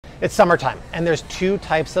It's summertime, and there's two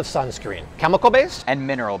types of sunscreen, chemical-based and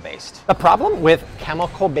mineral-based. The problem with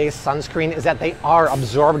chemical-based sunscreen is that they are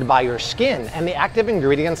absorbed by your skin, and the active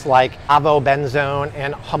ingredients like avobenzone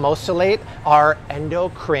and homosalate are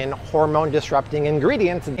endocrine hormone-disrupting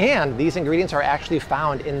ingredients, and these ingredients are actually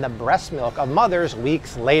found in the breast milk of mothers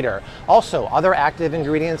weeks later. Also, other active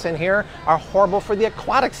ingredients in here are horrible for the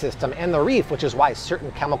aquatic system and the reef, which is why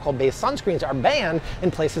certain chemical-based sunscreens are banned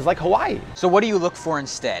in places like Hawaii. So what do you look for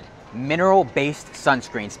instead? Mineral-based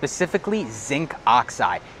sunscreen, specifically zinc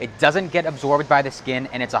oxide. It doesn't get absorbed by the skin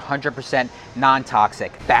and it's 100%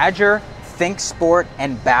 non-toxic. Badger, Think Sport,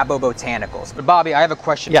 and Babo Botanicals. But Bobby, I have a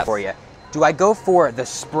question for you. Do I go for the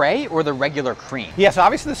spray or the regular cream? Yeah, so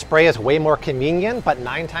obviously the spray is way more convenient, but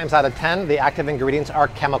 9 times out of 10, the active ingredients are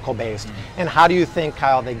chemical-based. And how do you think,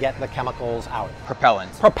 Kyle, they get the chemicals out?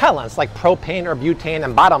 Propellants. Propellants like propane or butane,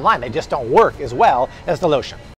 and bottom line, they just don't work as well as the lotion.